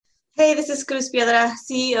Hey, this is Cruz Piedra,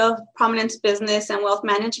 CEO of Prominence Business and Wealth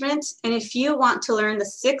Management. And if you want to learn the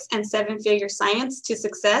 6 and 7-figure science to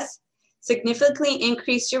success, significantly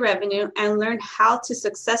increase your revenue, and learn how to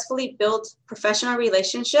successfully build professional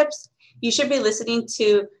relationships, you should be listening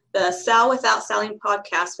to the Sell Without Selling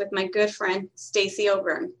podcast with my good friend, Stacey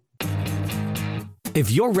O'Byrne. If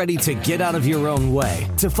you're ready to get out of your own way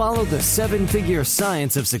to follow the 7-figure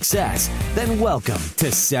science of success, then welcome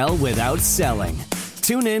to Sell Without Selling.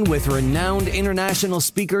 Tune in with renowned international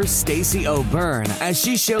speaker Stacey O'Byrne as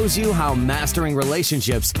she shows you how mastering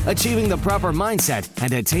relationships, achieving the proper mindset,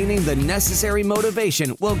 and attaining the necessary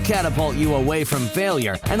motivation will catapult you away from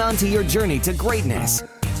failure and onto your journey to greatness.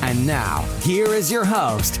 And now, here is your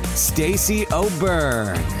host, Stacey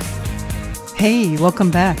O'Byrne. Hey,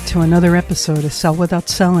 welcome back to another episode of Sell Without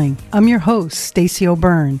Selling. I'm your host, Stacey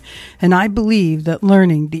O'Byrne, and I believe that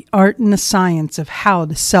learning the art and the science of how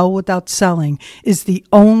to sell without selling is the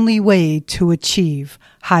only way to achieve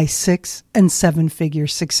high 6 and 7-figure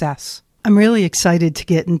success. I'm really excited to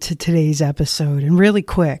get into today's episode, and really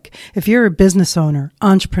quick, if you're a business owner,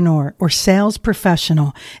 entrepreneur, or sales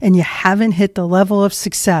professional and you haven't hit the level of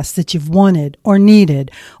success that you've wanted or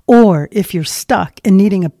needed, or if you're stuck and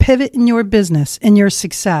needing a pivot in your business and your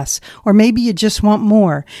success, or maybe you just want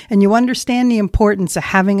more and you understand the importance of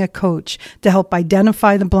having a coach to help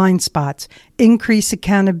identify the blind spots, increase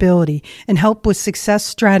accountability, and help with success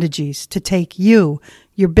strategies to take you,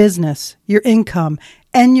 your business, your income,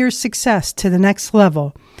 and your success to the next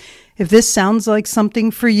level. If this sounds like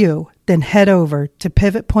something for you, then head over to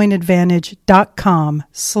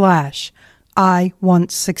pivotpointadvantage.com/I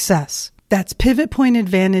want success. That's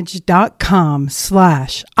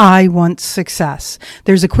pivotpointadvantage.com/I want success.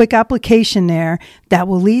 There's a quick application there that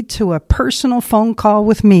will lead to a personal phone call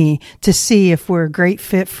with me to see if we're a great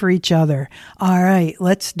fit for each other. All right,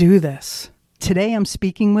 let's do this. Today I'm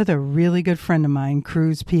speaking with a really good friend of mine,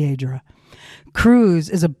 Cruz Piedra. Cruz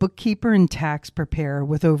is a bookkeeper and tax preparer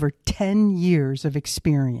with over 10 years of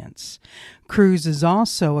experience. Cruz is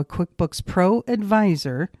also a QuickBooks Pro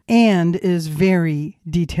advisor and is very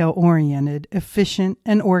detail-oriented, efficient,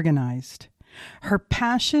 and organized. Her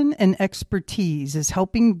passion and expertise is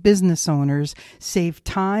helping business owners save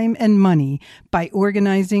time and money by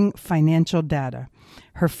organizing financial data.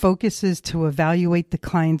 Her focus is to evaluate the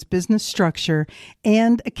client's business structure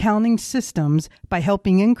and accounting systems by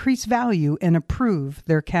helping increase value and improve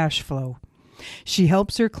their cash flow. She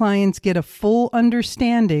helps her clients get a full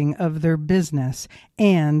understanding of their business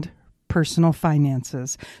and personal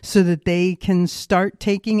finances so that they can start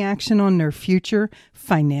taking action on their future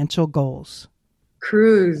financial goals.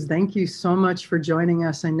 Cruz, thank you so much for joining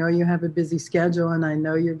us. I know you have a busy schedule, and I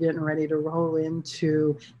know you're getting ready to roll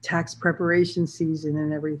into tax preparation season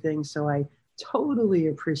and everything. So I totally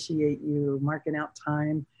appreciate you marking out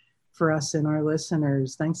time for us and our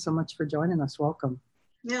listeners. Thanks so much for joining us. Welcome.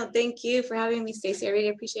 No, thank you for having me, Stacey. I really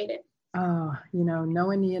appreciate it.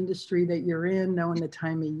 Knowing the industry that you're in, knowing the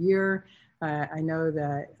time of year, I know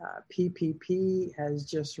that PPP has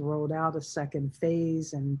just rolled out a second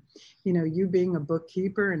phase, and you being a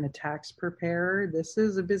bookkeeper and a tax preparer, this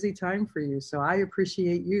is a busy time for you. So I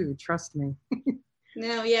appreciate you. Trust me.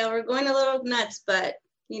 No, yeah, we're going a little nuts, but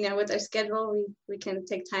with our schedule, we can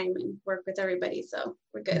take time and work with everybody. So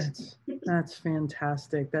we're good. That's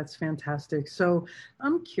fantastic. That's fantastic. So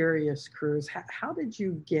I'm curious, Cruz, how did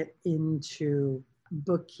you get into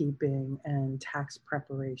bookkeeping and tax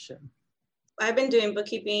preparation? I've been doing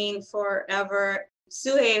bookkeeping forever.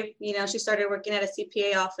 Suhey, she started working at a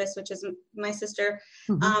CPA office, which is my sister.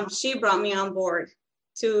 Mm-hmm. She brought me on board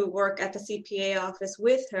to work at the CPA office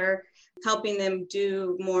with her, helping them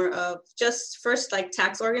do more of just first like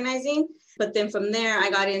tax organizing. But then from there,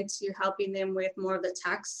 I got into helping them with more of the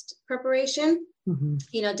tax preparation, mm-hmm.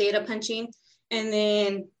 Data punching. And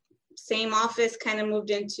then same office kind of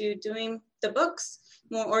moved into doing the books,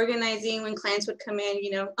 more organizing when clients would come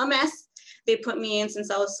in, a mess. They put me in since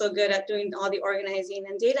I was so good at doing all the organizing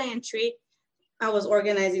and data entry. I was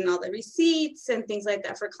organizing all the receipts and things like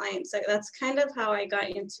that for clients. So that's kind of how I got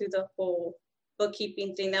into the whole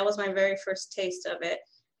bookkeeping thing. That was my very first taste of it.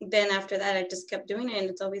 Then after that, I just kept doing it, and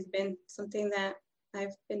it's always been something that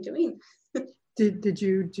I've been doing. Did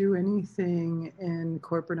you do anything in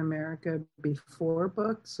corporate America before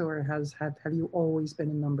books, or have you always been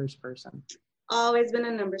a numbers person? Always been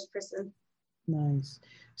a numbers person. Nice.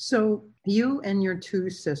 So you and your two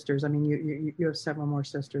sisters, I mean, you have several more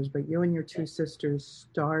sisters, but you and your two sisters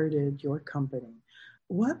started your company.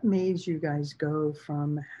 What made you guys go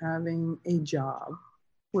from having a job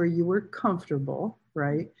where you were comfortable,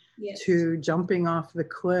 right, yes, to jumping off the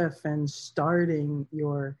cliff and starting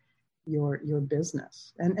your your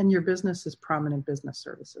business. And your business is Prominent Business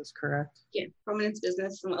Services, correct? Yeah, Prominence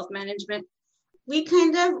Business and Wealth Management. We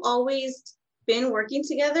kind of always been working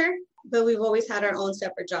together, but we've always had our own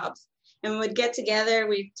separate jobs. And when we'd get together,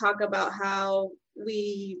 we'd talk about how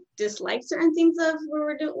we dislike certain things of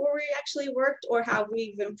where we actually worked, or how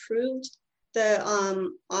we've improved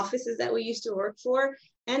the offices that we used to work for.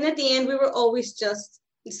 And at the end, we were always just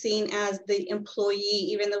seen as the employee,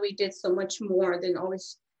 even though we did so much more than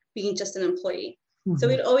always being just an employee. Mm-hmm. So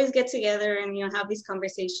we'd always get together and, have these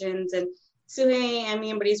conversations. And Suhey and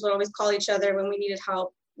me and Brice would always call each other when we needed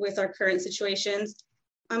help with our current situations.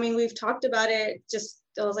 I mean, we've talked about it.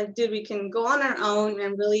 I was like, dude, we can go on our own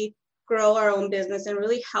and really grow our own business and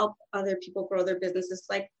really help other people grow their businesses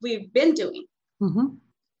like we've been doing. Mm-hmm.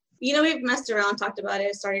 We've messed around, talked about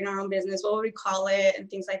it, starting our own business, what would we call it, and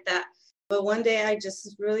things like that. But one day I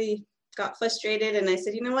just really got frustrated and I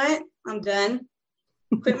said, you know what, I'm done.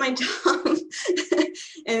 Quit my job.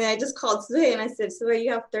 And I just called Suhey and I said, Suhey,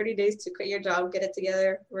 you have 30 days to quit your job, get it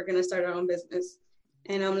together. We're going to start our own business.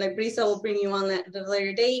 And I'm like, Brisa will bring you on at a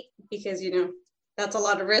later date because, that's a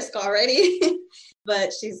lot of risk already.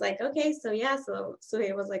 But she's like, okay, so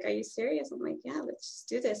Suhey was like, are you serious? I'm like, yeah, let's just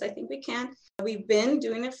do this. I think we can. We've been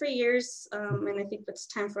doing it for years. And I think it's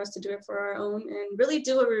time for us to do it for our own and really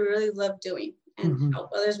do what we really love doing and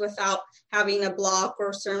help others without having a block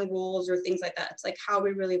or certain rules or things like that. It's like how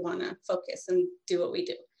we really want to focus and do what we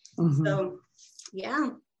do. So, yeah.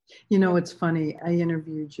 It's funny. I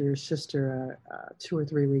interviewed your sister 2 or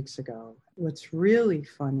 3 weeks ago. What's really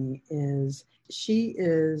funny is she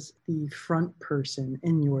is the front person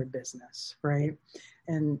in your business, right?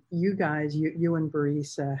 And you guys, you and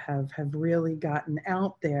Brice have really gotten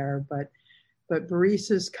out there, but Brice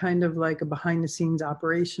is kind of like a behind the scenes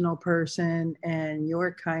operational person, and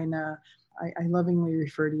you're kind of, I lovingly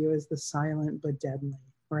refer to you as the silent but deadly.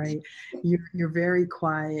 Right? You're very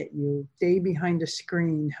quiet. You stay behind a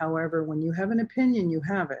screen. However, when you have an opinion, you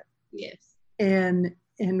have it. Yes. And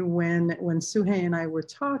when Suhey and I were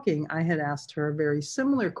talking, I had asked her a very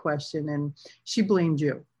similar question, and she blamed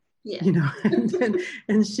you. Yeah.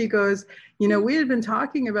 And she goes, we had been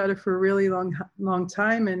talking about it for a really long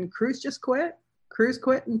time, and Cruz just quit. Cruz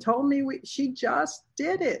quit and told me she just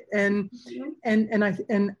did it. And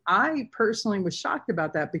I personally was shocked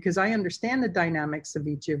about that because I understand the dynamics of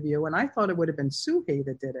each of you. And I thought it would have been Suhey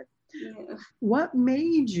that did it. Yeah. What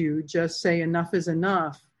made you just say enough is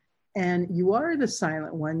enough? And you are the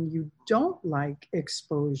silent one. You don't like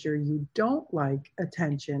exposure. You don't like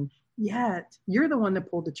attention. Yet you're the one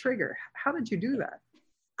that pulled the trigger. How did you do that?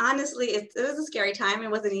 Honestly, it was a scary time.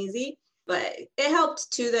 It wasn't easy. But it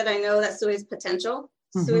helped too that I know that Suhey's potential.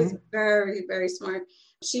 Suhey's very, very smart.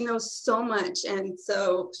 She knows so much. And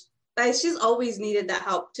so she's always needed that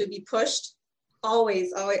help to be pushed.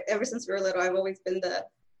 Always. Ever since we were little, I've always been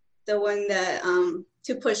the one that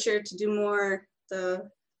to push her to do more, the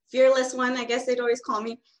fearless one, I guess they'd always call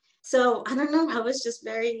me. So I don't know, I was just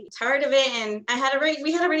very tired of it. And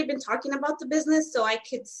we had already been talking about the business, so I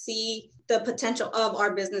could see the potential of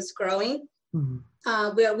our business growing.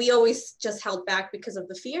 We always just held back because of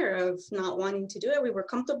the fear of not wanting to do it. We were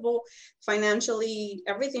comfortable financially.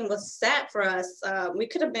 Everything was set for us. We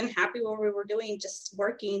could have been happy what we were doing, just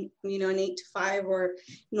working, an 8 to 5 or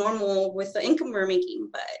normal with the income we're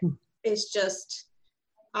making. But it's just,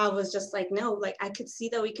 I was just like, no, like I could see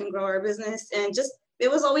that we can grow our business, and just,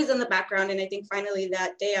 it was always in the background. And I think finally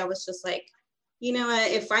that day I was just like, you know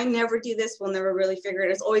what, if I never do this, we'll never really figure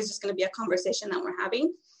it. It's always just going to be a conversation that we're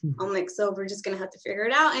having. I'm like, so we're just going to have to figure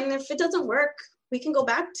it out. And if it doesn't work, we can go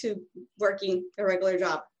back to working a regular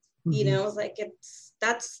job. It's like,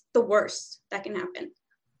 that's the worst that can happen.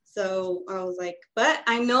 So I was like, but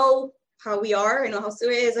I know how we are. I know how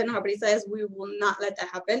Suhey is. I know how Brice is. We will not let that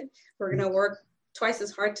happen. We're going to work twice as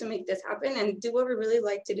hard to make this happen and do what we really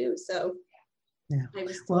like to do. So yeah.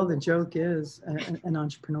 Well, the joke is an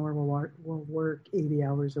entrepreneur will work 80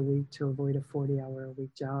 hours a week to avoid a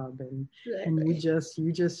 40-hour-a-week job. And you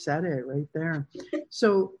just said it right there.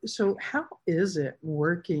 So how is it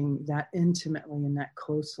working that intimately and that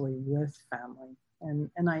closely with family?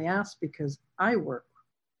 And I ask because I work.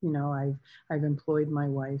 I've employed my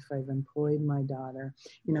wife. I've employed my daughter.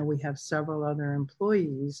 We have several other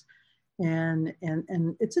employees. And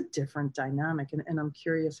it's a different dynamic. And I'm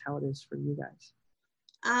curious how it is for you guys.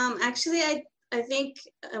 Actually, I think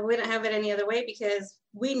we don't have it any other way because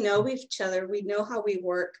we know each other. We know how we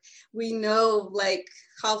work. We know like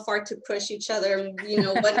how far to push each other,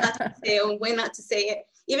 what not to say and when not to say it.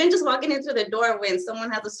 Even just walking in through the door when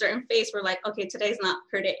someone has a certain face, we're like, okay, today's not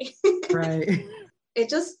her day. Right. It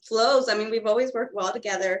just flows. I mean, we've always worked well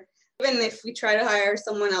together. Even if we try to hire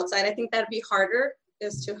someone outside, I think that'd be harder,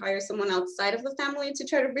 is to hire someone outside of the family to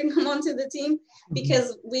try to bring them onto the team,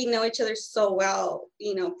 because we know each other so well,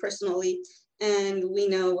 personally, and we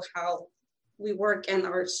know how we work and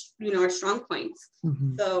our strong points.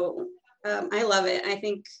 So I love it. I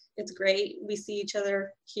think it's great. We see each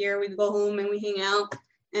other here, we go home and we hang out,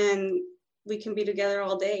 and we can be together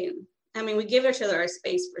all day. And I mean, we give each other our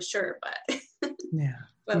space for sure, but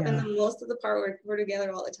but in the most of the part, we're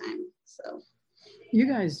together all the time. So you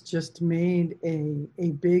guys just made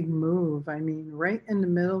a big move. I mean, right in the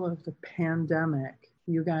middle of the pandemic,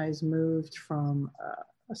 you guys moved from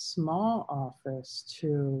a small office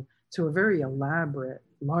to a very elaborate,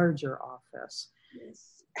 larger office.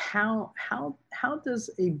 yes. How does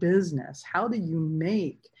a business, how do you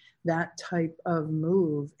make that type of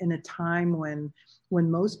move in a time when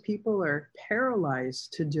most people are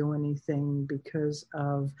paralyzed to do anything because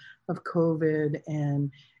of COVID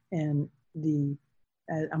and the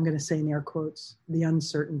I'm going to say in air quotes, the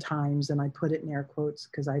uncertain times, and I put it in air quotes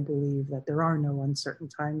because I believe that there are no uncertain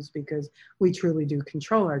times, because we truly do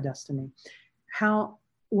control our destiny.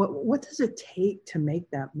 What does it take to make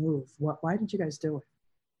that move? Why did you guys do it?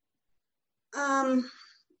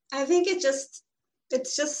 I think it's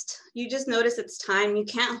just, you just notice it's time. You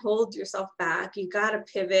can't hold yourself back. You got to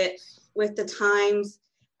pivot with the times.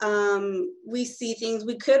 We see things,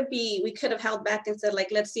 we could have held back and said, like,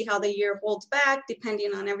 let's see how the year holds back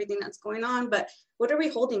depending on everything that's going on. But what are we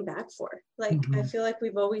holding back for? Like, I feel like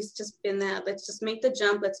we've always just been that. Let's just make the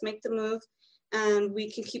jump. Let's make the move, and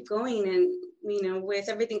we can keep going. And, with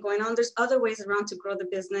everything going on, there's other ways around to grow the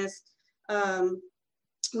business.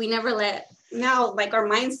 We never now, like, our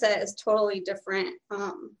mindset is totally different.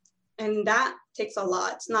 And that takes a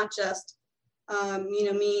lot. It's not just, me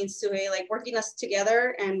and Suhey, like, working us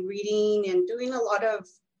together and reading and doing a lot of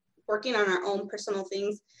working on our own personal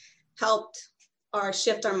things helped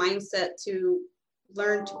shift our mindset to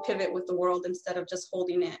learn to pivot with the world instead of just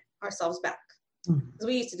holding it ourselves back. Because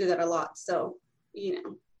we used to do that a lot. So,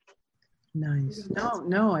 Nice.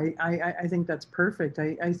 No, I think that's perfect.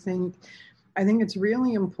 I think it's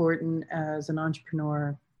really important as an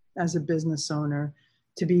entrepreneur, as a business owner,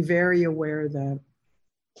 to be very aware that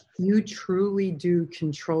you truly do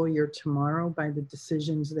control your tomorrow by the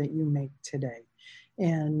decisions that you make today.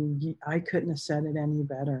 And I couldn't have said it any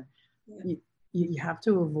better. Yeah. You have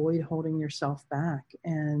to avoid holding yourself back.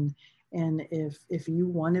 And if you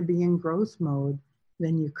want to be in growth mode,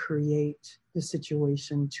 then you create the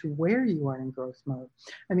situation to where you are in growth mode.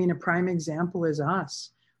 I mean, a prime example is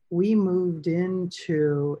us. We moved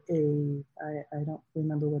into I don't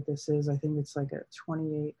remember what this is. I think it's like a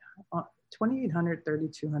 2,800,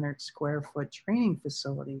 3,200 square foot training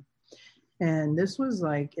facility. And this was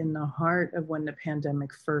like in the heart of when the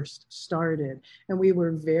pandemic first started. And we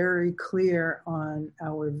were very clear on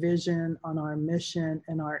our vision, on our mission,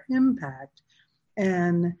 and our impact.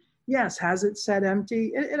 And yes, has it sat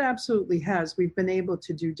empty? It absolutely has. We've been able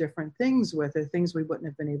to do different things with it, things we wouldn't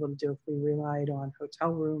have been able to do if we relied on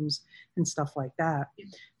hotel rooms and stuff like that.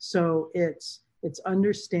 So it's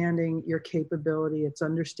understanding your capability, it's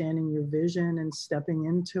understanding your vision and stepping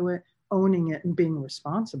into it, owning it, and being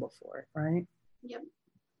responsible for it, right? Yep.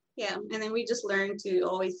 Yeah. And then we just learned to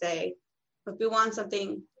always say, if we want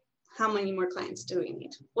something, how many more clients do we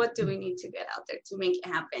need? What do we need to get out there to make it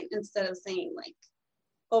happen? Instead of saying, like,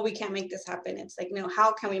 oh, we can't make this happen. It's like, no,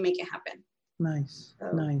 how can we make it happen? Nice.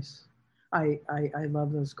 Nice. I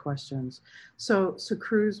love those questions. So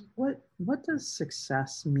Cruz, what does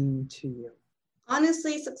success mean to you?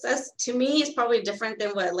 Honestly, success to me is probably different than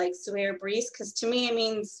what, like, Suhey or Breeze, because to me it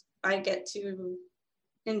means I get to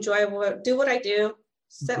enjoy do what I do,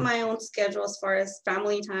 set my own schedule as far as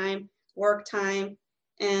family time, work time,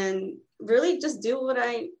 and really just do what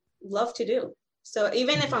I love to do. So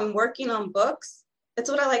even if I'm working on books, it's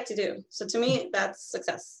what I like to do. So to me, that's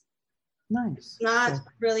success. Nice. It's not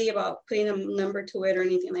really about putting a number to it or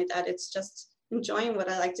anything like that. It's just enjoying what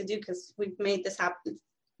I like to do because we've made this happen,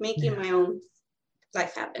 making my own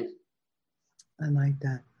life happen. I like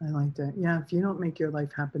that. Yeah, if you don't make your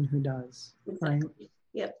life happen, who does? Exactly. Right?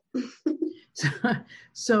 Yep.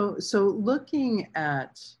 So looking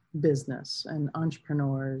at business and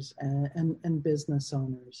entrepreneurs and business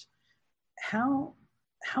owners, how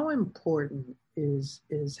important is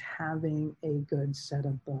having a good set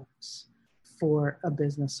of books for a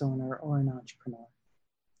business owner or an entrepreneur?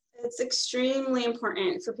 It's extremely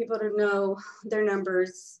important for people to know their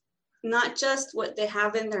numbers, not just what they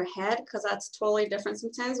have in their head, because that's totally different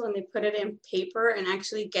sometimes when they put it in paper and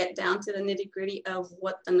actually get down to the nitty-gritty of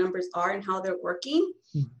what the numbers are and how they're working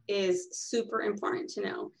is super important to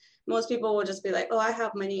know. Most people will just be like, oh, I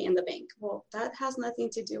have money in the bank. Well, that has nothing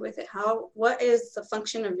to do with it. What is the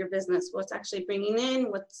function of your business? What's actually bringing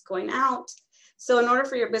in, what's going out? So in order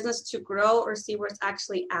for your business to grow or see where it's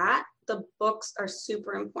actually at, the books are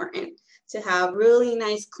super important to have really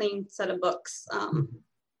nice, clean set of books.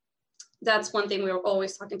 That's one thing we're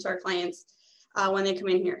always talking to our clients when they come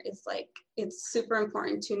in here. It's like, it's super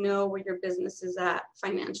important to know where your business is at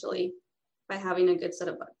financially by having a good set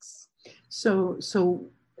of books. So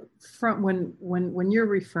from when you're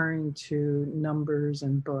referring to numbers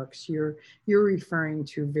and books, you're referring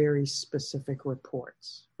to very specific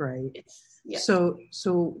reports, right? Yes.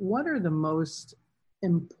 So what are the most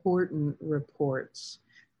important reports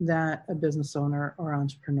that a business owner or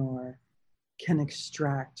entrepreneur can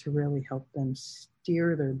extract to really help them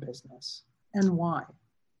steer their business, and why?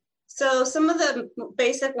 So some of the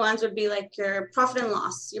basic ones would be like your profit and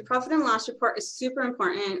loss. Your profit and loss report is super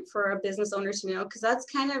important for a business owner to know, because that's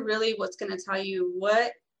kind of really what's going to tell you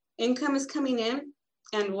what income is coming in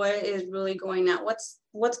and what is really going out.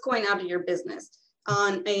 What's going out of your business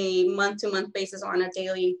on a month-to-month basis or on a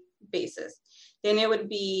daily basis. Then it would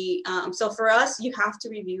be, so for us, you have to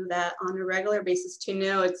review that on a regular basis to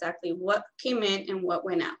know exactly what came in and what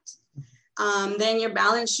went out. Then your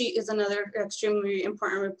balance sheet is another extremely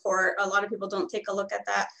important report. A lot of people don't take a look at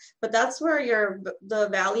that, but that's where the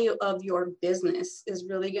value of your business is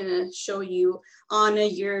really going to show you on a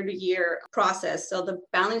year-to-year process. So the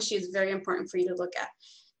balance sheet is very important for you to look at.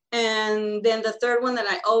 And then the third one that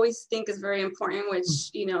I always think is very important,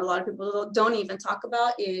 which, a lot of people don't even talk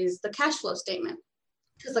about, is the cash flow statement.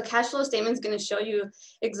 Because the cash flow statement is going to show you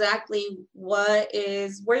exactly where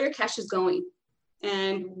your cash is going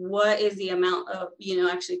and what is the amount of,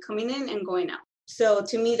 actually coming in and going out. So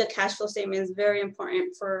to me, the cash flow statement is very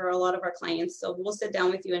important for a lot of our clients. So we'll sit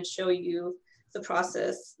down with you and show you the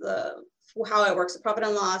process, how it works, the profit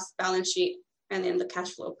and loss, balance sheet, and then the cash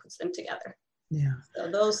flow puts them together. Yeah. So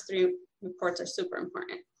those three reports are super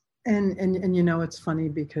important. And it's funny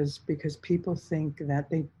because people think that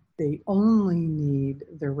they only need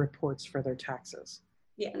their reports for their taxes.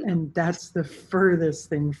 Yeah. No. And that's the furthest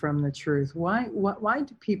thing from the truth. Why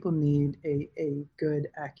do people need a good,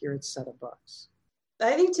 accurate set of books?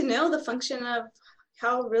 I think to know the function of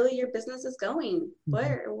how really your business is going,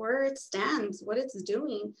 where it stands, what it's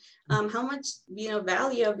doing, how much,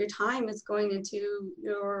 value of your time is going into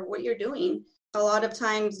what you're doing. A lot of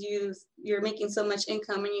times you're making so much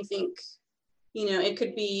income and you think, it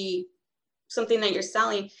could be something that you're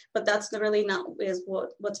selling, but that's really not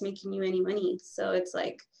what's making you any money. So it's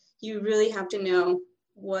like, you really have to know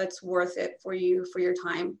what's worth it for you, for your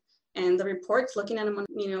time. And the reports, looking at them,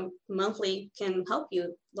 monthly, can help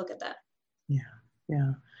you look at that.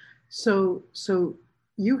 Yeah. So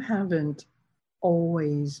you haven't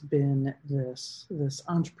always been this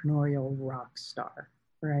entrepreneurial rock star,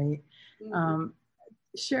 right? Mm-hmm.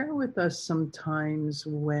 Share with us some times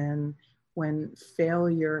when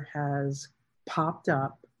failure has popped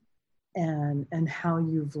up and how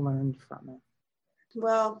you've learned from it.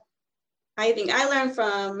 Well, I think I learn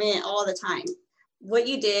from it all the time. What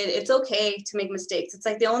you did, it's okay to make mistakes. It's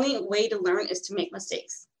like the only way to learn is to make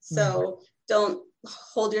mistakes. So don't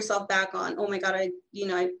hold yourself back on, oh my God, I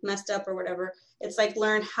messed up or whatever. It's like,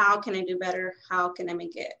 learn, how can I do better? How can I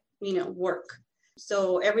make it, work?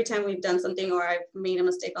 So every time we've done something or I've made a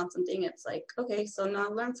mistake on something, it's like, okay, so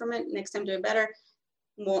now learn from it. Next time do it better.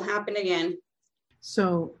 Won't happen again.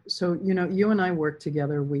 So you and I work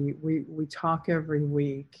together. We talk every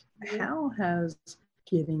week. Mm-hmm. How has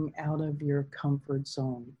getting out of your comfort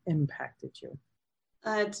zone impacted you?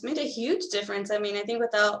 It's made a huge difference. I mean, I think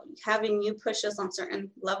without having you push us on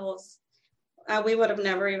certain levels, we would have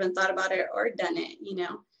never even thought about it or done it,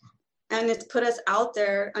 And it's put us out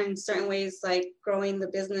there in certain ways, like growing the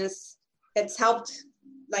business. It's helped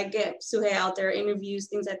like get Suhey out there, interviews,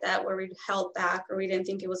 things like that, where we held back or we didn't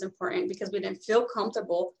think it was important because we didn't feel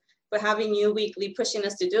comfortable. But having you weekly pushing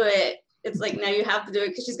us to do it, it's like, now you have to do it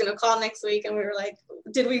because she's going to call next week. And we were like,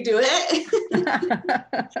 did we do it?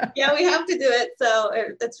 Yeah, we have to do it. So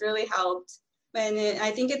it's really helped. And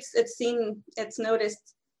I think it's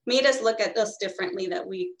noticed, made us look at us differently, that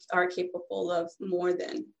we are capable of more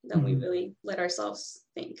than we really let ourselves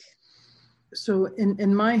think. So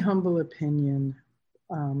in my humble opinion,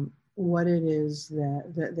 what it is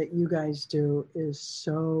that you guys do is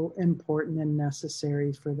so important and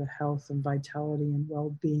necessary for the health and vitality and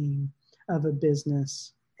well-being of a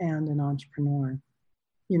business and an entrepreneur.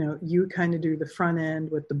 You kind of do the front end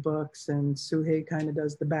with the books, and Suhey kind of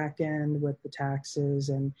does the back end with the taxes,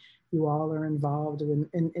 and you all are involved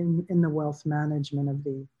in the wealth management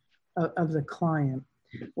of the client.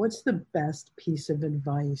 What's the best piece of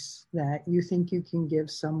advice that you think you can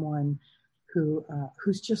give someone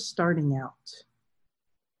who's just starting out?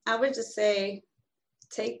 I would just say,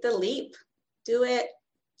 take the leap, do it,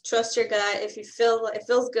 trust your gut. If you feel it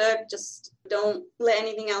feels good, just don't let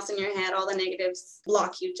anything else in your head, all the negatives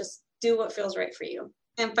block you. Just do what feels right for you.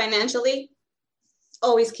 And financially,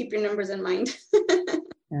 always keep your numbers in mind.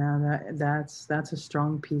 Yeah, that's a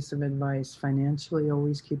strong piece of advice. Financially,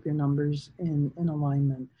 always keep your numbers in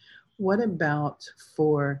alignment. What about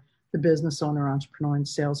for the business owner, entrepreneur, and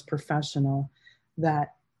sales professional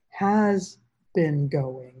that has been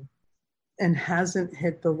going and hasn't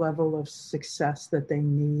hit the level of success that they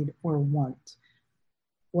need or want?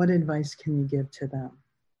 What advice can you give to them?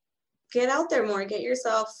 Get out there more. Get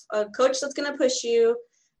yourself a coach that's going to push you.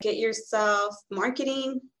 Get yourself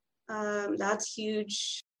marketing. That's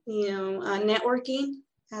huge. Networking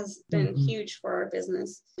has been huge for our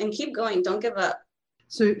business. And keep going. Don't give up.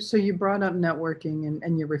 So you brought up networking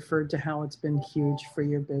and you referred to how it's been huge for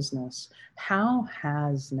your business. How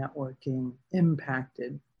has networking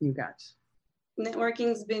impacted you guys?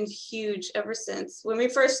 Networking's been huge ever since. When we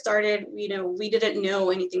first started, we didn't know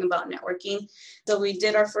anything about networking. So we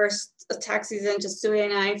did our first tax season, just Sue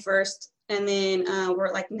and I first. And then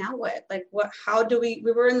we're like, now what? Like, we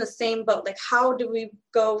were in the same boat. Like, how do we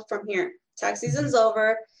go from here? Tax season's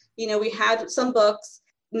over. We had some books.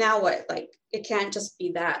 Now what? Like, it can't just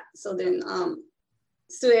be that. So then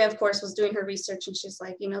Sue, of course, was doing her research and she's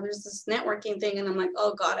like, there's this networking thing. And I'm like,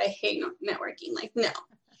 oh God, I hate networking. Like, no.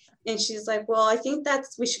 And she's like, well, I think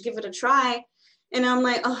we should give it a try. And I'm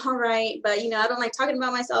like, oh, all right. But, I don't like talking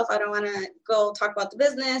about myself. I don't want to go talk about the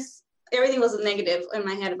business. Everything was a negative in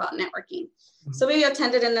my head about networking. Mm-hmm. So we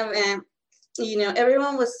attended an event.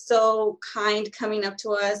 Everyone was so kind coming up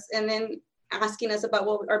to us and then asking us about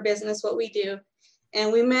our business, what we do.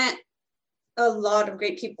 And we met a lot of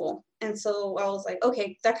great people. And so I was like,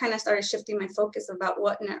 okay, that kind of started shifting my focus about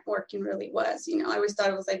what networking really was. I always thought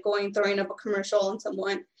it was like throwing up a commercial on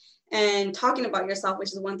someone and talking about yourself, which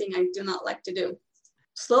is one thing I do not like to do.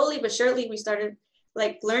 Slowly but surely, we started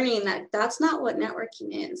like learning that that's not what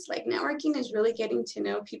networking is. Like, networking is really getting to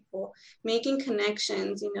know people, making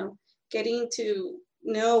connections, getting to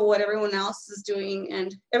know what everyone else is doing.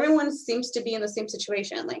 And everyone seems to be in the same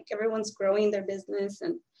situation. Like, everyone's growing their business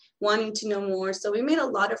and wanting to know more. So we made a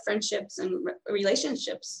lot of friendships and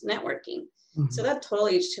relationships networking. Mm-hmm. So that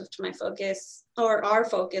totally shifted my focus, or our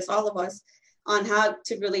focus, all of us, on how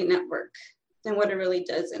to really network and what it really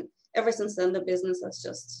does. And ever since then, the business has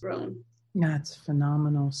just grown. That's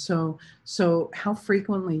phenomenal. So how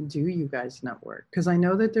frequently do you guys network? Because I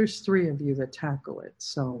know that there's 3 of you that tackle it.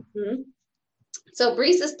 So So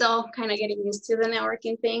Breeze is still kind of getting used to the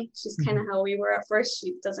networking thing. She's kind of how we were at first.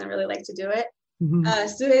 She doesn't really like to do it.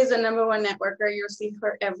 Sue is the number one networker. You'll see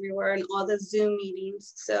her everywhere in all the Zoom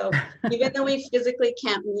meetings. So even though we physically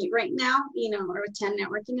can't meet right now, or attend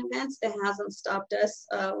networking events, it hasn't stopped us.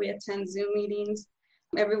 We attend Zoom meetings.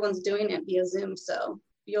 Everyone's doing it via Zoom. So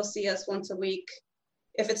you'll see us once a week.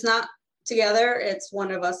 If it's not together, it's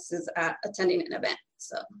one of us is attending an event.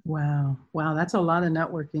 So wow, that's a lot of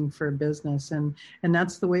networking for a business, and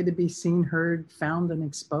that's the way to be seen, heard, found, and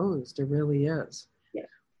exposed. It really is.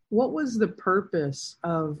 What was the purpose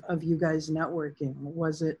of you guys networking?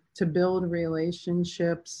 Was it to build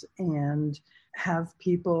relationships and have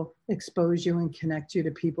people expose you and connect you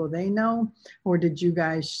to people they know? Or did you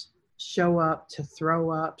guys show up to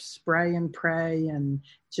throw up, spray and pray, and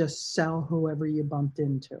just sell whoever you bumped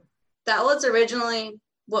into? That was originally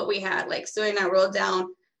what we had. Like, Sue and I wrote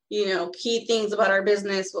down, key things about our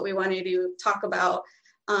business, what we wanted to talk about.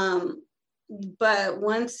 But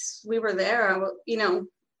once we were there,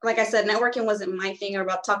 like I said, networking wasn't my thing, or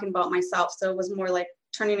about talking about myself. So it was more like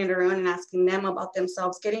turning it around and asking them about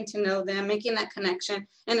themselves, getting to know them, making that connection.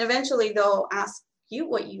 And eventually they'll ask you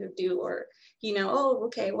what you do, or, oh,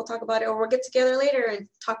 okay, we'll talk about it, or we'll get together later and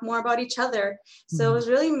talk more about each other. So it was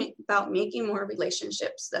really about making more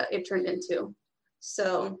relationships that it turned into.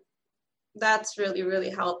 So that's really, really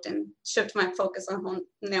helped and shifted my focus on the whole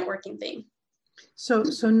networking thing. So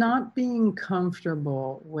not being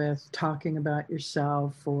comfortable with talking about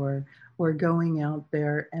yourself or going out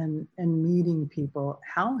there and meeting people,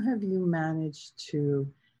 how have you managed to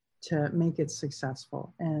make it successfve?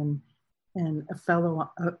 And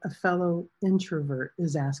a fellow introvert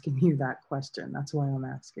is asking you that question. That's why I'm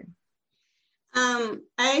asking.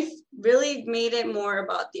 I've really made it more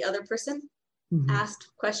about the other person. Asked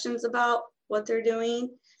questions about what they're doing,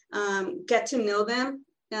 get to know them.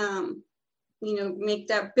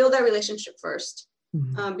 Build that relationship first,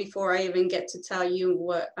 before I even get to tell you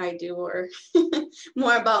what I do or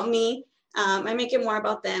more about me. I make it more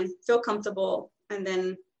about them, feel comfortable, and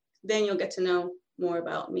then you'll get to know more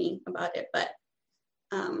about me, about it. But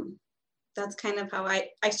that's kind of how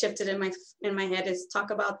I shifted in my head, is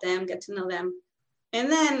talk about them, get to know them. And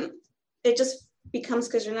then it just becomes,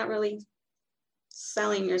 because you're not really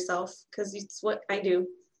selling yourself, because it's what I do.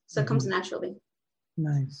 So it comes naturally.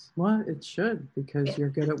 Nice. Well, it should, because you're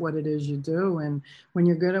good at what it is you do. And when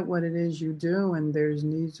you're good at what it is you do, and there's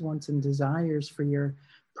needs, wants, and desires for your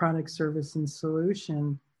product, service, and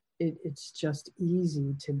solution, it's just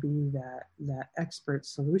easy to be that expert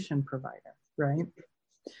solution provider, right?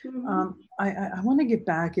 Mm-hmm. I want to get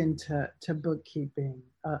back into bookkeeping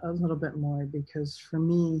a little bit more, because for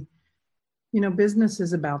me, business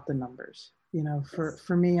is about the numbers.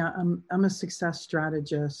 For me, I'm a success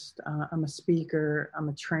strategist. I'm a speaker. I'm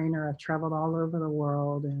a trainer. I've traveled all over the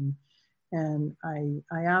world, and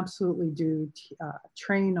I absolutely do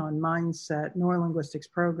train on mindset,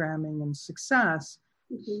 neurolinguistics programming, and success.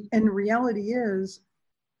 Mm-hmm. And the reality is,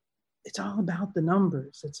 it's all about the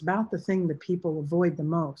numbers. It's about the thing that people avoid the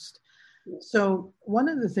most. So one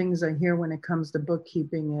of the things I hear when it comes to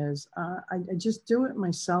bookkeeping is I just do it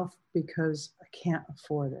myself because I can't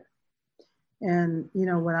afford it. And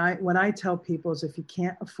what I tell people is, if you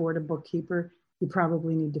can't afford a bookkeeper, you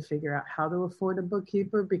probably need to figure out how to afford a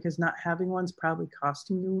bookkeeper, because not having one's probably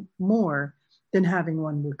costing you more than having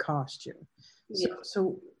one would cost you. Yeah.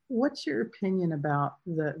 So what's your opinion about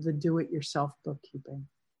the do-it-yourself bookkeeping?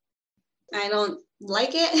 I don't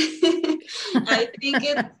like it. I think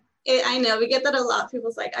I know we get that a lot.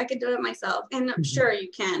 People's like, I could do it myself. And mm-hmm. Sure, you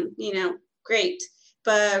can, great.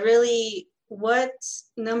 But really, what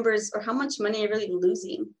numbers or how much money are you really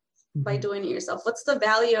losing mm-hmm. by doing it yourself? What's the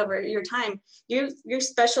value of your time? You're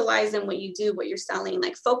specialized in what you do, what you're selling.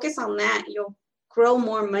 Like, focus on that. You'll grow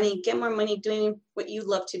more money, get more money doing what you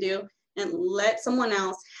love to do, and let someone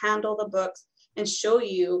else handle the books and show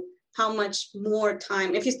you how much more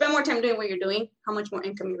time, if you spend more time doing what you're doing, how much more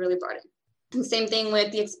income you really brought in. And same thing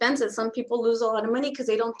with the expenses. Some people lose a lot of money because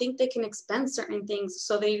they don't think they can expense certain things.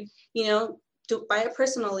 So they, buy it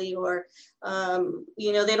personally, or,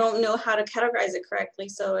 they don't know how to categorize it correctly.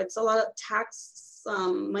 So it's a lot of tax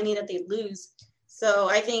money that they lose. So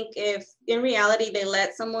I think if in reality they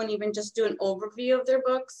let someone even just do an overview of their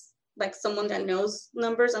books, like someone that knows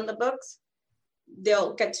numbers on the books,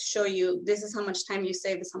 they'll get to show you, this is how much time you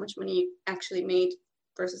saved, this is how much money you actually made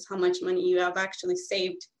versus how much money you have actually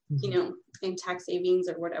saved, mm-hmm. In tax savings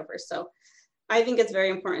or whatever. So I think it's very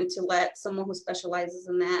important to let someone who specializes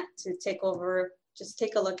in that to take over, just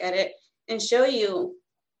take a look at it and show you,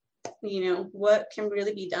 what can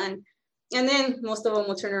really be done. And then most of them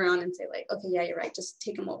will turn around and say like, okay, yeah, you're right, just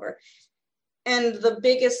take them over. And the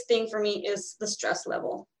biggest thing for me is the stress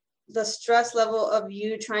level. The stress level of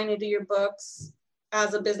you trying to do your books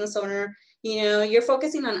as a business owner, you're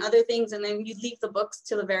focusing on other things, and then you leave the books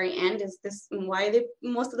till the very end. Is this why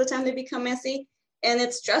most of the time they become messy? And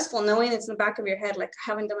it's stressful knowing it's in the back of your head, like,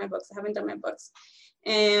 I haven't done my books.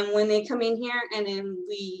 And when they come in here and then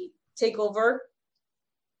we take over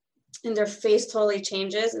and their face totally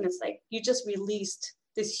changes, and it's like, you just released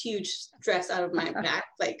this huge stress out of my back.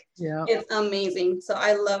 Like, yeah. It's amazing. So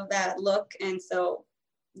I love that look. And so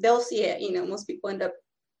they'll see it. Most people end up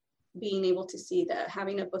being able to see that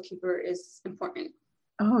having a bookkeeper is important.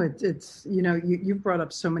 Oh, it's you brought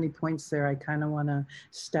up so many points there. I kind of want to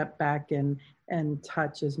step back and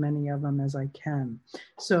touch as many of them as I can.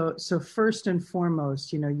 So first and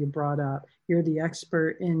foremost, you brought up, you're the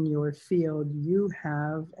expert in your field. You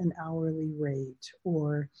have an hourly rate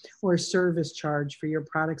or service charge for your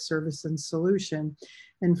product, service, and solution.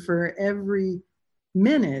 And for every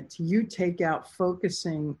minute you take out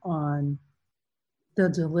focusing on the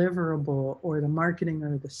deliverable or the marketing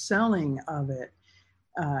or the selling of it,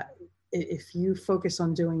 if you focus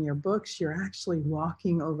on doing your books, you're actually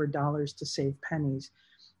walking over dollars to save pennies.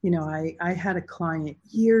 I had a client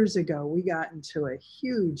years ago. We got into a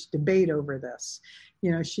huge debate over this.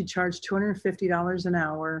 She charged $250 an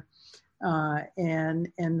hour.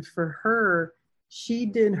 And for her, she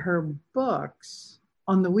did her books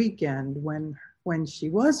on the weekend when she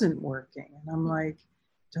wasn't working. And I'm like,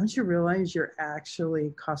 don't you realize you're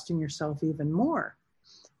actually costing yourself even more?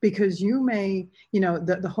 Because you may,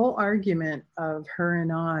 the whole argument of her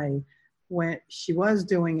and I, when she was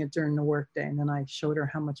doing it during the workday, and then I showed her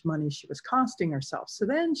how much money she was costing herself. So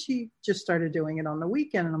then she just started doing it on the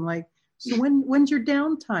weekend. And I'm like, so when's your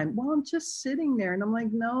downtime? Well, I'm just sitting there. And I'm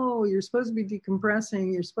like, no, you're supposed to be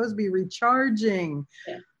decompressing. You're supposed to be recharging.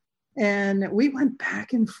 Yeah. And we went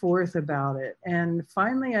back and forth about it. And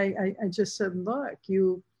finally, I just said, look,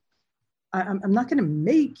 I'm not going to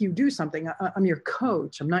make you do something. I'm your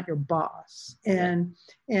coach. I'm not your boss. And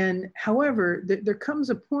however, there comes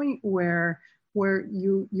a point where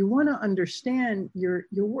you want to understand you're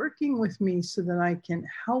working with me so that I can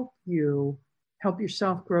help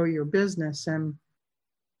yourself grow your business. And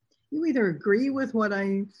you either agree with what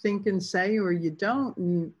I think and say, or you don't.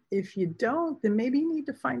 And if you don't, then maybe you need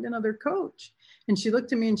to find another coach. And she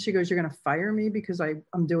looked at me and she goes, "You're going to fire me because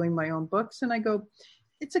I'm doing my own books?" And I go,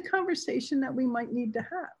 "It's a conversation that we might need to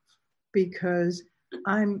have, because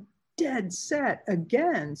I'm dead set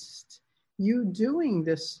against you doing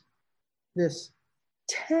this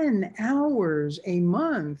 10 hours a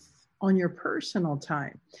month on your personal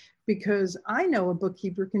time, because I know a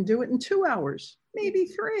bookkeeper can do it in 2 hours, maybe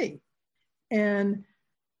 3. And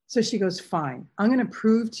so she goes, "Fine, I'm going to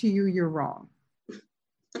prove to you you're wrong."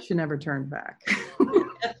 She never turned back.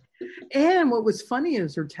 And what was funny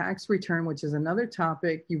is her tax return, which is another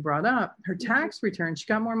topic you brought up, her tax return, she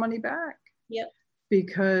got more money back. Yep.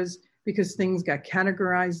 Because things got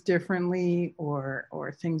categorized differently,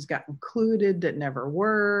 or things got included that never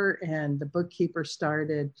were. And the bookkeeper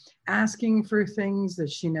started asking for things that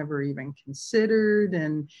she never even considered.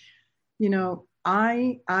 And,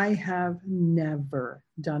 I have never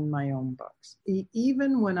done my own books.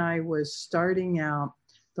 Even when I was starting out,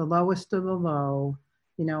 the lowest of the low,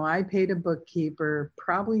 I paid a bookkeeper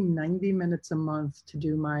probably 90 minutes a month to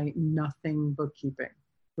do my nothing bookkeeping,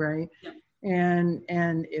 right? Yeah.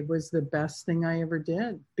 And it was the best thing I ever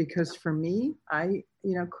did, because for me,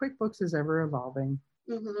 QuickBooks is ever evolving.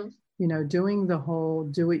 Mm-hmm. Doing the whole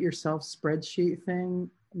do-it-yourself spreadsheet thing,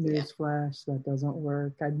 newsflash, that doesn't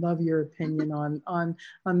work. I'd love your opinion on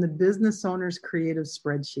the business owner's creative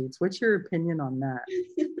spreadsheets. What's your opinion on that?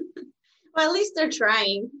 Well, at least they're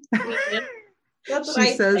trying. That's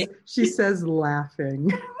what she says laughing.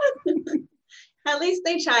 At least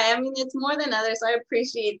they try. I mean, it's more than others, so I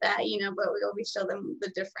appreciate that, but we always show them the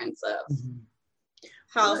difference of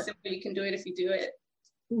how simple you can do it if you do it.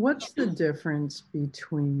 What's the difference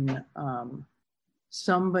between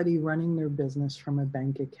somebody running their business from a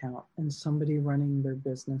bank account and somebody running their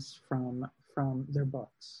business from their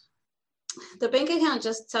books? The bank account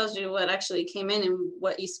just tells you what actually came in and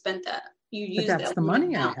what you spent that. But that's the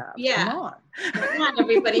money I have. Yeah. Come on. Not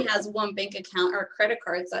everybody has one bank account or credit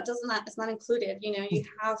cards. It's not included. You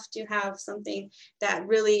have to have something that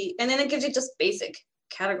really, and then it gives you just basic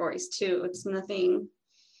categories too. It's nothing.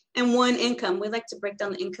 And one income. We like to break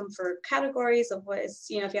down the income for categories of what is,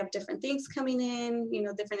 if you have different things coming in,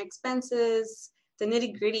 different expenses, the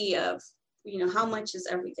nitty gritty of, how much is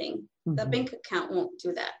everything. Mm-hmm. The bank account won't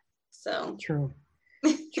do that. So true.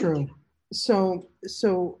 So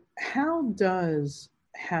how does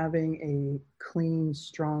having a clean,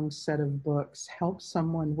 strong set of books help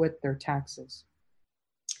someone with their taxes?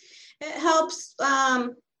 It helps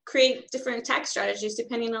create different tax strategies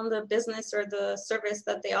depending on the business or the service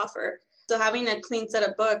that they offer. So having a clean set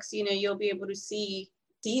of books, you'll be able to see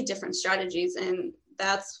the different strategies. And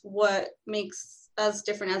that's what makes us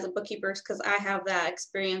different as a bookkeeper, because I have that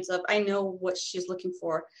experience of, I know what she's looking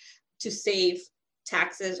for to save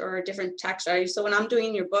taxes or different tax strategies. So when I'm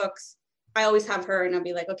doing your books, I always have her and I'll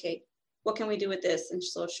be like, okay, what can we do with this? And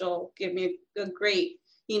so she'll give me a great,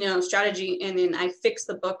 strategy. And then I fix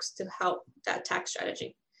the books to help that tax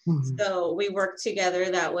strategy. Mm-hmm. So we work together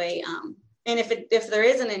that way. And if there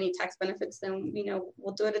isn't any tax benefits, then,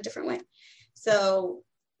 we'll do it a different way. So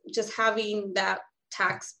just having that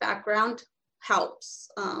tax background helps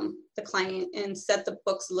the client and set the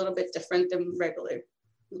books a little bit different than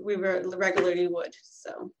we regularly would.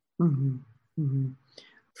 So mm-hmm. Mm-hmm.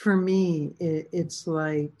 For me, it's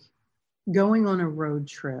like going on a road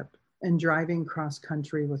trip and driving cross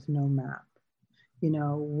country with no map.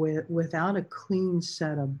 Without a clean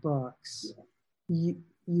set of books, you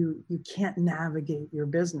can't navigate your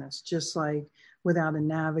business. Just like without a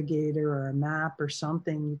navigator or a map or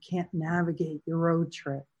something, you can't navigate your road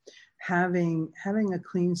trip. Having a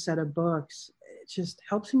clean set of books, it just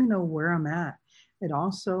helps me know where I'm at. It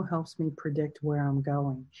also helps me predict where I'm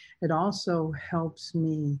going. It also helps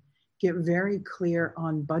me get very clear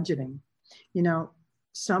on budgeting.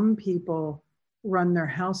 Some people run their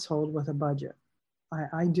household with a budget.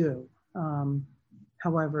 I do.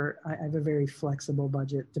 However, I have a very flexible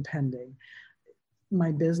budget depending.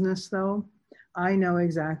 My business though, I know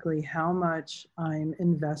exactly how much I'm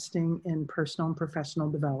investing in personal and professional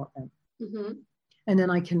development. Mm-hmm. And then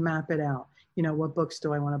I can map it out. What books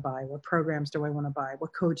do I want to buy? What programs do I want to buy?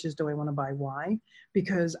 What coaches do I want to buy? Why?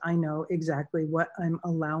 Because I know exactly what I'm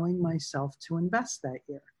allowing myself to invest that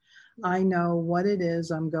year. I know what it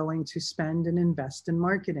is I'm going to spend and invest in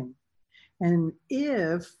marketing. And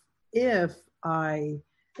if if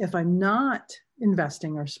I'm not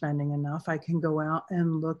investing or spending enough, I can go out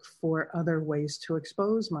and look for other ways to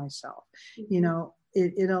expose myself. You know,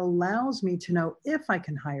 it allows me to know if I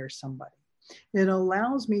can hire somebody. It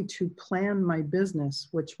allows me to plan my business,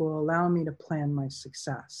 which will allow me to plan my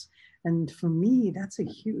success. And for me, that's a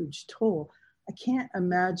huge tool. I can't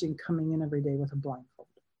imagine coming in every day with a blindfold.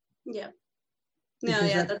 Yeah. No,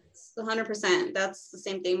 yeah, that's 100%. That's the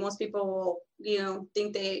same thing. Most people will, you know,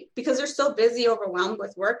 think because they're so busy, overwhelmed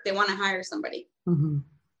with work, they want to hire somebody. Mm-hmm.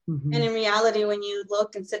 Mm-hmm. And in reality, when you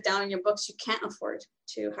look and sit down in your books, you can't afford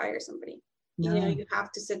to hire somebody. No. You know, you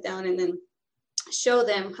have to sit down and then show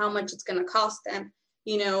them how much it's going to cost them,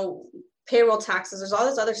 you know, payroll taxes. There's all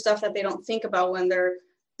this other stuff that they don't think about when they're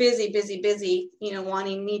busy, you know,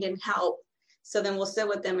 needing help. So then we'll sit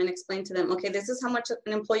with them and explain to them, okay, this is how much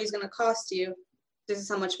an employee is going to cost you. This is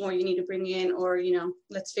how much more you need to bring in, or, you know,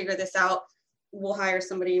 let's figure this out. We'll hire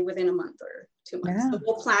somebody within a month or 2 months. Yeah. So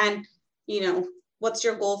we'll plan, you know, what's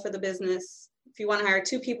your goal for the business? If you want to hire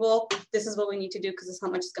 2 people, this is what we need to do because this is how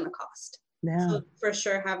much it's going to cost. Yeah. So for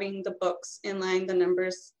sure, having the books in line, the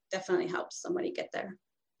numbers definitely helps somebody get there.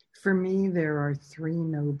 For me, there are 3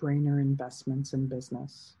 no-brainer investments in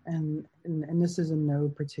business. And this is in no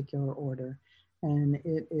particular order. And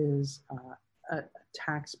it is a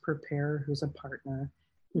tax preparer who's a partner,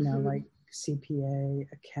 you know, like CPA,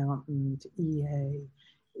 accountant, EA,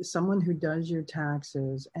 someone who does your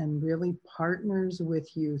taxes and really partners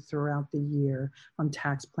with you throughout the year on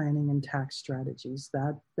tax planning and tax strategies.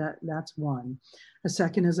 That's one. A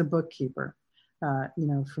second is a bookkeeper. You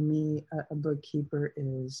know, for me, a bookkeeper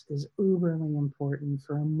is uberly important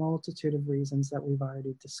for a multitude of reasons that we've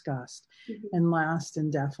already discussed. Mm-hmm. And last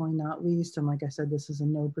and definitely not least, and like I said, this is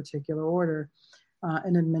in no particular order,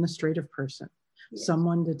 an administrative person, yes.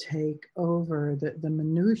 Someone to take over the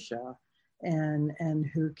minutia and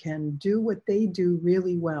who can do what they do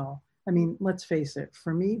really well. I mean, let's face it,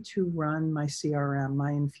 for me to run my CRM,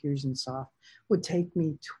 my Infusionsoft, would take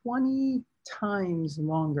me 20 times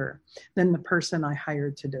longer than the person I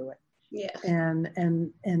hired to do it. Yeah.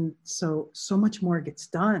 And so much more gets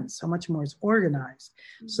done, so much more is organized.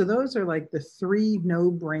 Mm-hmm. So those are like the 3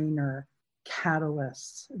 no-brainer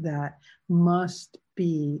catalysts that must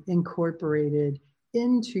be incorporated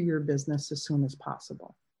into your business as soon as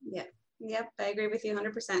possible. Yeah. Yep. I agree with you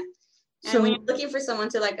 100%. And so, when you're looking for someone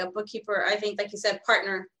to, like, a bookkeeper, I think, like you said,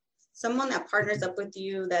 partner, someone that partners up with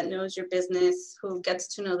you, that knows your business, who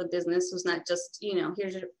gets to know the business, who's not just, you know,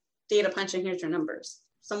 here's your data punch and here's your numbers.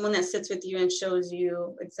 Someone that sits with you and shows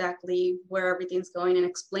you exactly where everything's going and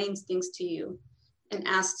explains things to you and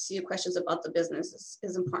asks you questions about the business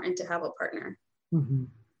is important to have a partner. Mm-hmm.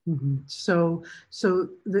 Mm-hmm. So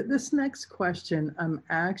this next question,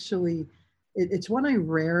 it's one I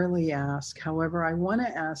rarely ask. However, I want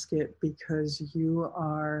to ask it because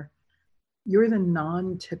you're the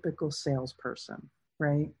non-typical salesperson,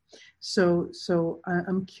 right? So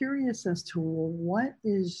I'm curious as to what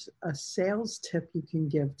is a sales tip you can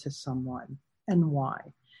give to someone and why?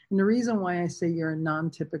 And the reason why I say you're a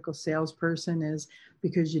non-typical salesperson is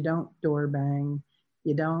because you don't door bang,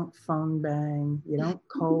 you don't phone bang, you don't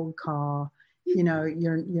cold call, you know,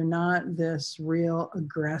 you're not this real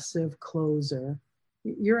aggressive closer.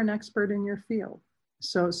 You're an expert in your field.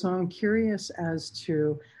 So I'm curious as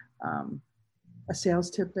to a sales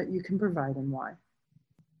tip that you can provide and why.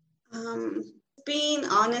 Being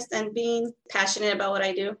honest and being passionate about what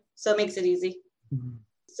I do. So it makes it easy. Mm-hmm.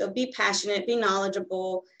 So be passionate, be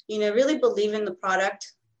knowledgeable, you know, really believe in the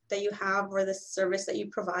product that you have or the service that you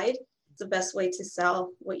provide. It's the best way to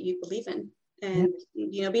sell what you believe in. And,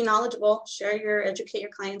 you know, be knowledgeable, educate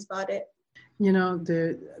your clients about it. You know,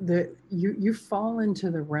 you fall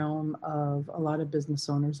into the realm of a lot of business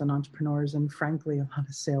owners and entrepreneurs, and frankly, a lot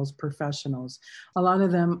of sales professionals. A lot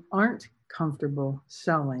of them aren't comfortable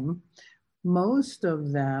selling. Most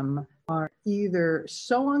of them are either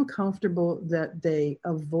so uncomfortable that they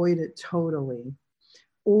avoid it totally,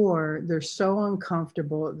 or they're so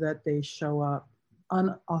uncomfortable that they show up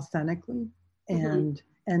unauthentically and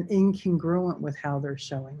incongruent with how they're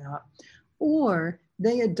showing up, or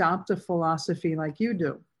they adopt a philosophy like you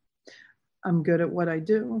do. I'm good at what I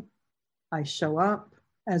do. I show up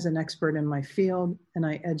as an expert in my field and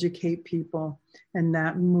I educate people, and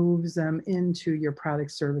that moves them into your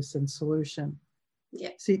product, service, and solution.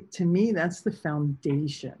 Yeah. See, to me, that's the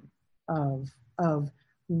foundation of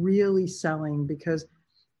really selling, because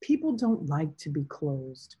people don't like to be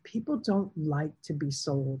closed. People don't like to be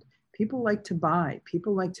sold. People like to buy.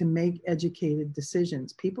 People like to make educated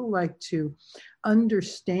decisions. People like to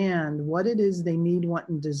understand what it is they need, want,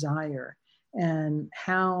 and desire. and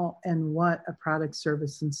how and what a product,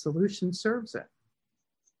 service, and solution serves it.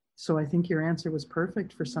 So I think your answer was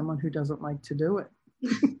perfect for someone who doesn't like to do it.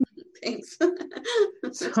 Thanks.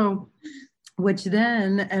 So, which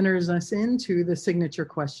then enters us into the signature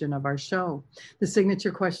question of our show. The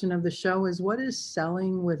signature question of the show is, what does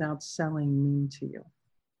selling without selling mean to you?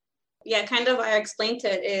 Yeah, kind of, I explained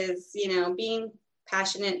it is, being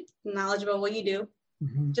passionate, knowledgeable what you do.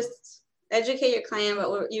 Mm-hmm. Just educate your client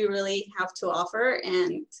about what you really have to offer,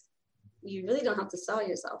 and you really don't have to sell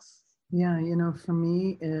yourself. Yeah, for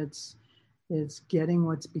me, it's getting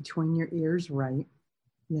what's between your ears right.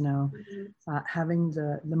 Mm-hmm. Having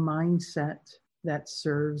the mindset that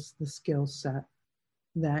serves the skill set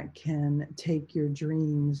that can take your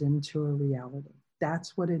dreams into a reality.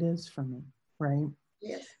 That's what it is for me, right?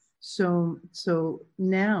 Yes. So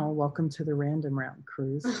now, welcome to the Random Round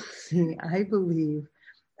Cruise. See, I believe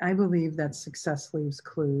that success leaves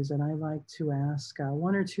clues, and I like to ask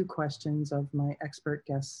one or two questions of my expert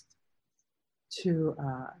guests to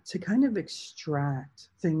kind of extract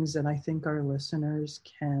things that I think our listeners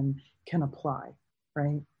can apply,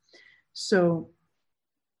 right? So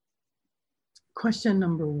question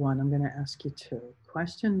number one, I'm going to ask you two.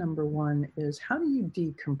 Question number one is, how do you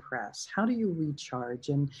decompress? How do you recharge?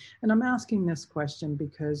 And I'm asking this question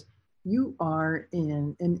because you are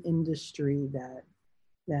in an industry that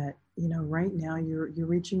right now you're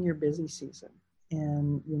reaching your busy season,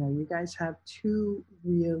 and you guys have two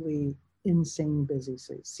really insane busy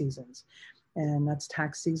seasons, and that's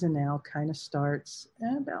tax season now, kind of starts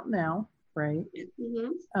about now, right?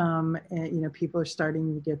 Mm-hmm. And people are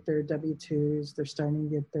starting to get their W-2s, they're starting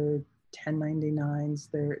to get their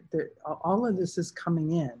 1099s, they're all of this is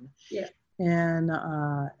coming in. Yeah. And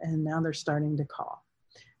now they're starting to call.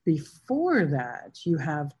 Before that, you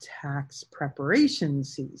have tax preparation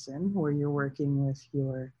season, where you're working with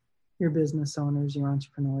your business owners, your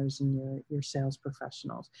entrepreneurs, and your sales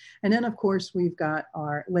professionals. And then, of course, we've got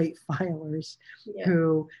our late filers, yeah,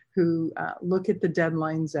 who look at the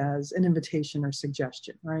deadlines as an invitation or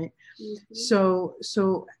suggestion, right? Mm-hmm.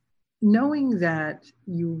 So knowing that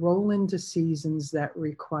you roll into seasons that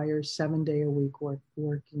require 7-day-a-week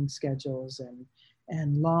working schedules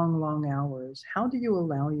and long hours, how do you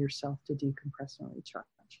allow yourself to decompress and recharge?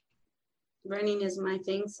 Running is my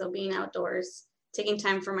thing. So being outdoors, taking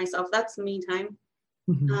time for myself, that's me time.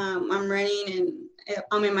 Mm-hmm. I'm running and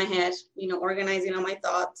I'm in my head, organizing all my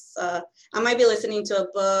thoughts. I might be listening to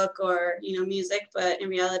a book or, music, but in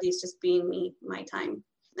reality, it's just being me, my time.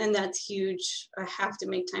 And that's huge. I have to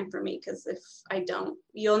make time for me, because if I don't,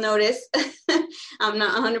 you'll notice I'm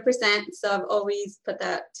not 100%. So I've always put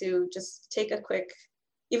that to just take a quick,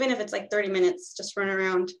 even if it's like 30 minutes, just run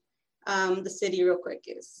around the city real quick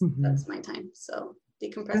mm-hmm. That's my time. So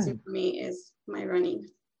decompressing for me is my running.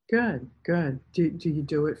 Good. Do you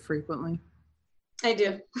do it frequently? I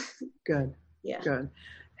do. Good. Yeah. Good.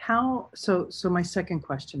 So my second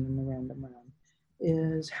question in the random round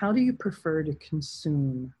is, how do you prefer to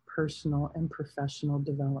consume personal and professional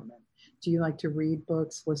development? Do you like to read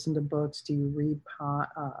books, listen to books? Do you read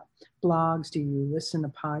blogs? Do you listen to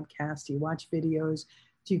podcasts? Do you watch videos?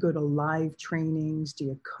 Do you go to live trainings? Do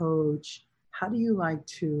you coach? How do you like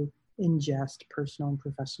to ingest personal and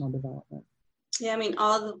professional development? Yeah,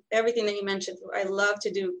 everything that you mentioned, I love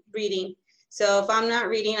to do reading. So if I'm not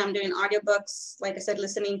reading, I'm doing audiobooks, like I said,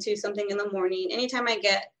 listening to something in the morning. Anytime I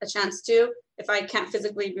get a chance to, if I can't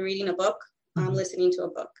physically be reading a book, mm-hmm. I'm listening to a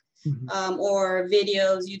book. Mm-hmm. Or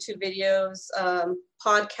videos, YouTube videos,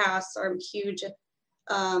 podcasts are huge.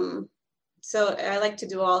 So I like to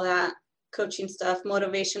do all that. Coaching stuff,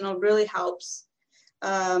 motivational really helps.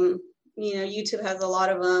 YouTube has a lot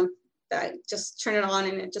of them that just turn it on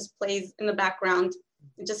and it just plays in the background.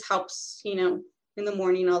 It just helps, in the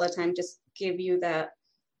morning all the time, just give you that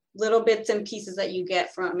little bits and pieces that you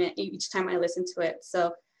get from it each time I listen to it.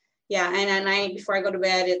 So yeah, and at night before I go to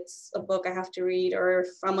bed, it's a book I have to read, or if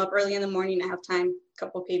I'm up early in the morning, I have time, a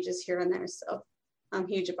couple pages here and there. So I'm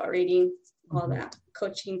huge about reading, all mm-hmm. that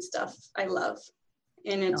coaching stuff I love.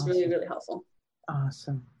 And it's awesome. Really, really helpful.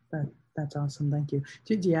 Awesome. That's awesome. Thank you.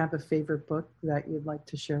 Do you have a favorite book that you'd like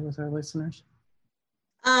to share with our listeners?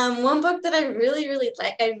 One book that I really, really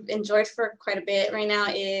like, I've enjoyed for quite a bit right now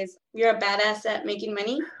is You're a Badass at Making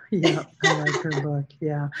Money. Yeah, I like her book.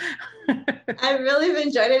 Yeah. I really have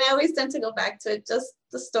enjoyed it. I always tend to go back to it, just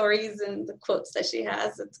the stories and the quotes that she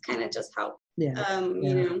has. It's kind of just how,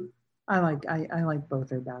 I like both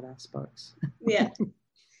her badass books. Yeah.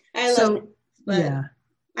 I love it. But yeah.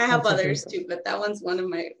 I have others too, but that one's one of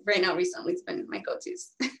my, right now recently, it's been my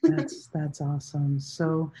go-tos. That's awesome.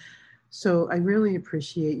 So I really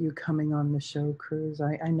appreciate you coming on the show, Cruz.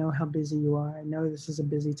 I know how busy you are. I know this is a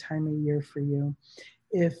busy time of year for you.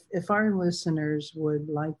 If our listeners would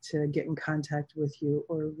like to get in contact with you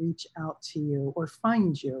or reach out to you or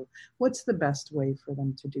find you, what's the best way for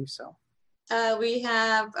them to do so? We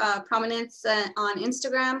have Prominence on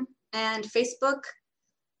Instagram and Facebook.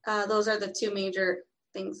 Those are the two major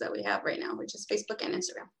things that we have right now, which is Facebook and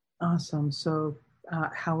Instagram. Awesome. So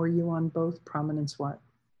how are you on both? Prominence what?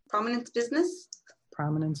 Prominence Business.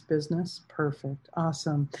 Prominence Business. Perfect.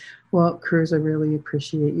 Awesome. Well, Cruz, I really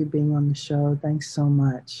appreciate you being on the show. Thanks so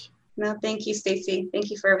much. No, thank you, Stacy.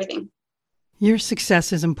 Thank you for everything. Your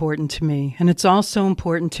success is important to me, and it's also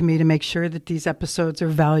important to me to make sure that these episodes are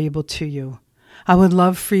valuable to you. I would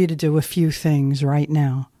love for you to do a few things right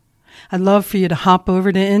now. I'd love for you to hop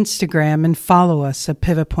over to Instagram and follow us at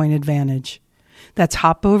Pivot Point Advantage. That's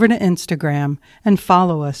hop over to Instagram and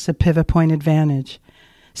follow us at Pivot Point Advantage.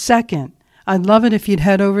 Second, I'd love it if you'd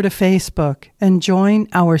head over to Facebook and join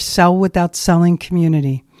our Sell Without Selling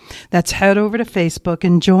community. That's head over to Facebook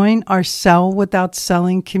and join our Sell Without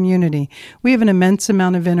Selling community. We have an immense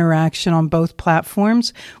amount of interaction on both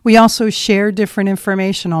platforms. We also share different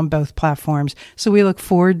information on both platforms, so we look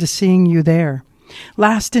forward to seeing you there.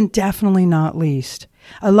 Last and definitely not least,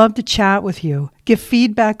 I love to chat with you, give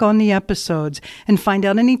feedback on the episodes, and find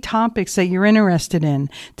out any topics that you're interested in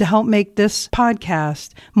to help make this podcast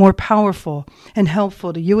more powerful and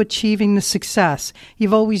helpful to you achieving the success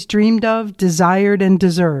you've always dreamed of, desired, and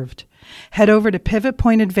deserved. Head over to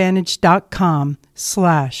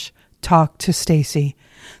pivotpointadvantage.com/talk to Stacy.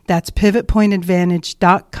 That's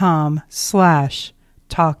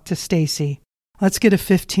pivotpointadvantage.com/talk to Stacy. Let's get a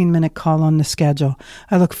 15-minute call on the schedule.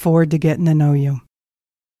 I look forward to getting to know you.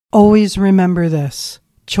 Always remember this.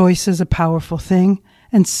 Choice is a powerful thing,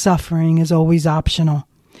 and suffering is always optional.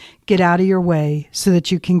 Get out of your way so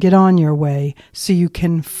that you can get on your way, so you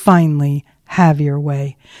can finally have your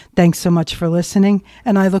way. Thanks so much for listening,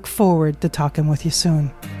 and I look forward to talking with you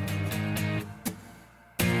soon.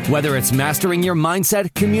 Whether it's mastering your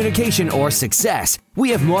mindset, communication, or success, we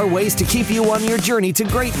have more ways to keep you on your journey to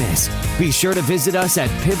greatness. Be sure to visit us at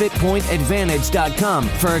pivotpointadvantage.com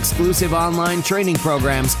for exclusive online training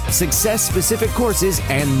programs, success-specific courses,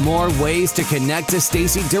 and more ways to connect to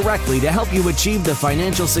Stacy directly to help you achieve the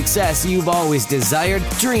financial success you've always desired,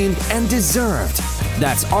 dreamed, and deserved.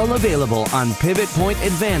 That's all available on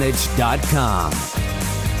pivotpointadvantage.com.